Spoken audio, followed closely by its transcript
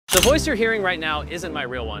The voice you're hearing right now isn't my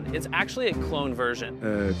real one. It's actually a clone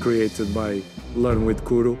version. Created by Learn with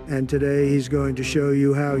Kuru. And today he's going to show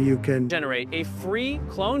you how you can Generate a free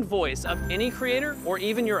cloned voice of any creator or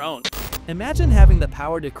even your own. Imagine having the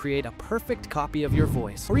power to create a perfect copy of your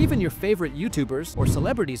voice, or even your favorite YouTuber's or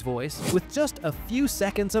celebrity's voice, with just a few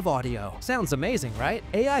seconds of audio. Sounds amazing, right?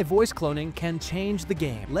 AI voice cloning can change the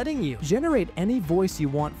game, letting you generate any voice you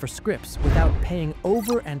want for scripts without paying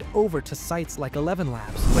over and over to sites like 11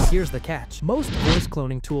 Labs. But here's the catch. Most voice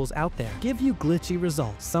cloning tools out there give you glitchy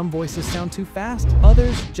results. Some voices sound too fast,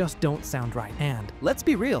 others just don't sound right. And let's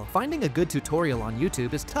be real, finding a good tutorial on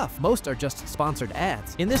YouTube is tough. Most are just sponsored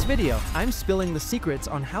ads. In this video, I'm spilling the secrets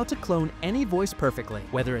on how to clone any voice perfectly,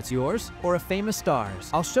 whether it's yours or a famous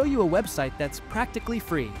star's. I'll show you a website that's practically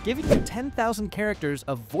free, giving you 10,000 characters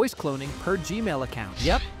of voice cloning per Gmail account.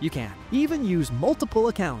 Yep, you can. Even use multiple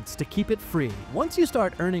accounts to keep it free. Once you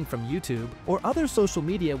start earning from YouTube or other social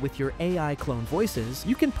media with your AI clone voices,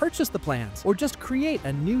 you can purchase the plans or just create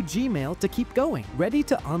a new Gmail to keep going. Ready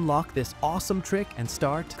to unlock this awesome trick and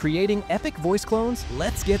start creating epic voice clones?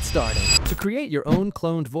 Let's get started. To create your own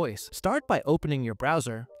cloned voice, start by opening your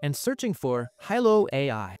browser and searching for Hello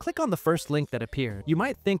AI. Click on the first link that appeared. You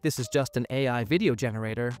might think this is just an AI video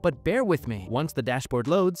generator, but bear with me. Once the dashboard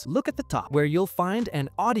loads, look at the top where you'll find an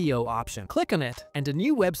audio option. Click on it and a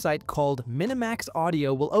new website called Minimax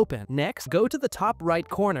Audio will open. Next, go to the top right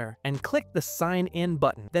corner and click the sign in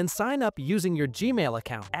button. Then sign up using your Gmail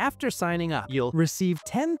account. After signing up, you'll receive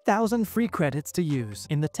 10,000 free credits to use.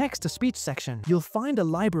 In the text-to-speech section, you'll find a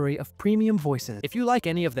library of premium voices. If you like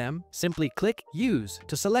any of them, simply click Use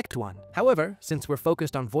to select one. However, since we're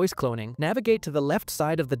focused on voice cloning, navigate to the left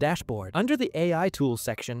side of the dashboard. Under the AI Tools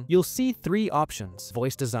section, you'll see three options: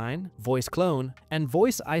 Voice Design, Voice Clone, and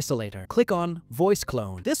Voice Isolator. Click on Voice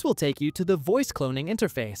Clone. This will take you to the voice cloning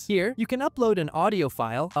interface. Here, you can upload an audio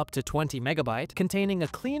file up to 20 megabyte containing a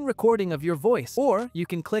clean recording of your voice, or you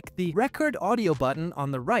can click the Record Audio button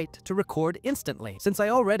on the right to record instantly. Since I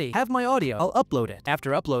already have my audio, I'll upload it.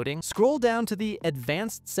 After uploading, scroll down to the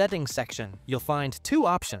Advanced Settings section. You'll find two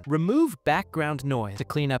options: Remove Background Noise to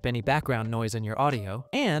clean up any background noise in your audio,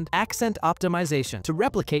 and Accent Optimization to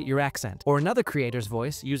replicate your accent or another creator's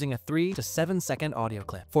voice using a 3 to 7 second audio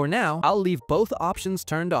clip. For now, I'll leave both options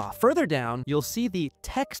turned off. Further down, you'll see the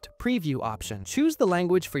Text Preview option. Choose the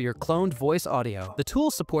language for your cloned voice audio. The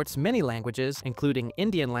tool supports many languages, including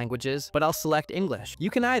Indian languages, but I'll select English. You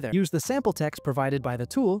can either use the sample text provided by the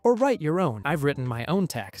tool or write your own. I've written my own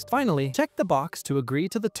text. Finally, check the box to agree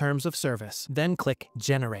to the terms of service. Then click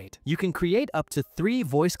Generate. You can create up to 3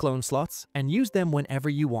 voice clone slots and use them whenever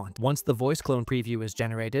you want. Once the voice clone preview is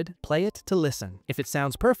generated, play it to listen. If it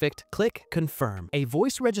sounds perfect, click Confirm. A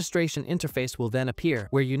voice registration interface will then appear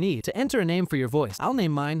where you need to enter a name for your voice. I'll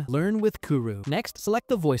name mine Learn with Kuru. Next, select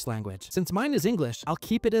the voice language. Since mine is English, I'll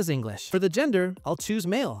keep it as English. For the gender, I'll choose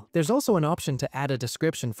male. There's also an option to add a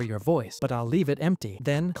description for your voice, but I'll leave it empty.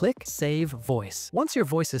 Then click Save Voice. Once your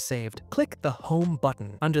voice is saved, click the Home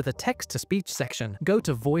button. Under the text-to-speech section, go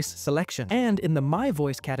to Voice Selection, and in the My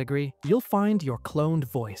Voice category, you'll find your cloned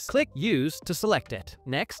voice. Click Use to select it.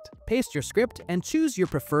 Next, paste your script and choose your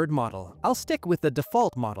preferred model. I'll stick with the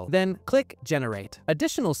default model. Then click Generate.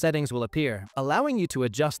 Additional settings will appear, allowing you to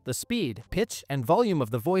adjust the speed, pitch, and volume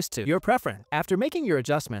of the voice to your preference. After making your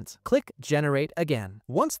adjustments, click Generate again.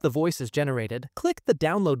 Once the voice is generated, click the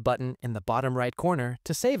Download button in the bottom right corner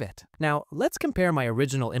to save it. Now, let's compare my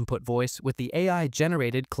original input voice with the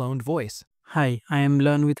AI-generated cloned voice. Hi, I am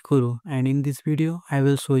Learn with Kuru, and in this video, I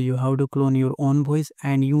will show you how to clone your own voice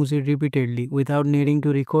and use it repeatedly without needing to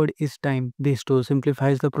record each time. This tool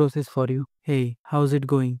simplifies the process for you. Hey, how's it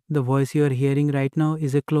going? The voice you are hearing right now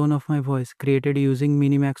is a clone of my voice created using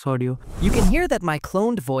Minimax Audio. You can hear that my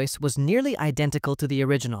cloned voice was nearly identical to the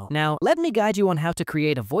original. Now, let me guide you on how to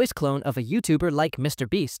create a voice clone of a YouTuber like Mr.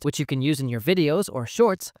 Beast, which you can use in your videos or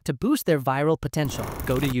shorts to boost their viral potential.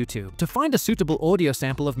 Go to YouTube. To find a suitable audio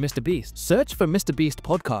sample of Mr. Beast, search for Mr. Beast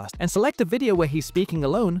podcast and select a video where he's speaking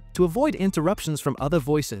alone to avoid interruptions from other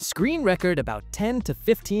voices. Screen record about 10 to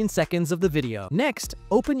 15 seconds of the video. Next,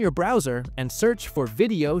 open your browser and search for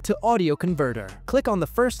Video to Audio Converter. Click on the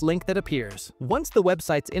first link that appears. Once the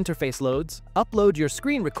website's interface loads, upload your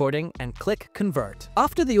screen recording and click Convert.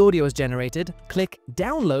 After the audio is generated, click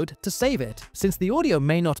Download to save it. Since the audio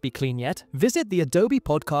may not be clean yet, visit the Adobe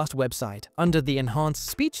Podcast website. Under the Enhanced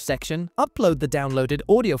Speech section, upload the downloaded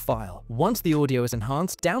audio file. Once the audio is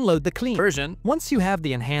enhanced, download the clean version. Once you have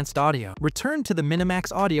the enhanced audio, return to the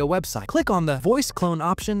Minimax Audio website. Click on the Voice Clone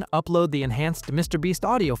option, upload the enhanced Mr. Beast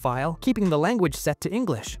audio file, keeping keeping the language set to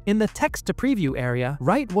English. In the text to preview area,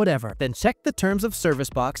 write whatever, then check the terms of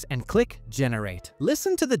service box and click generate.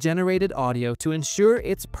 Listen to the generated audio to ensure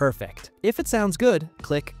it's perfect. If it sounds good,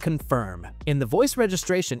 click confirm. In the voice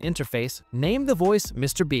registration interface, name the voice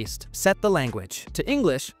Mr. Beast. Set the language to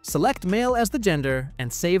English, select male as the gender,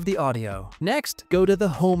 and save the audio. Next, go to the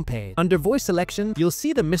home page. Under voice selection, you'll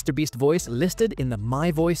see the Mr. Beast voice listed in the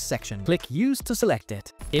My Voice section. Click Use to select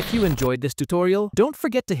it. If you enjoyed this tutorial, don't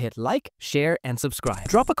forget to hit like, share, and subscribe.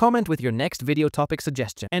 Drop a comment with your next video topic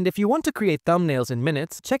suggestion. And if you want to create thumbnails in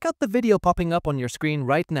minutes, check out the video popping up on your screen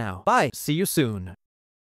right now. Bye! See you soon!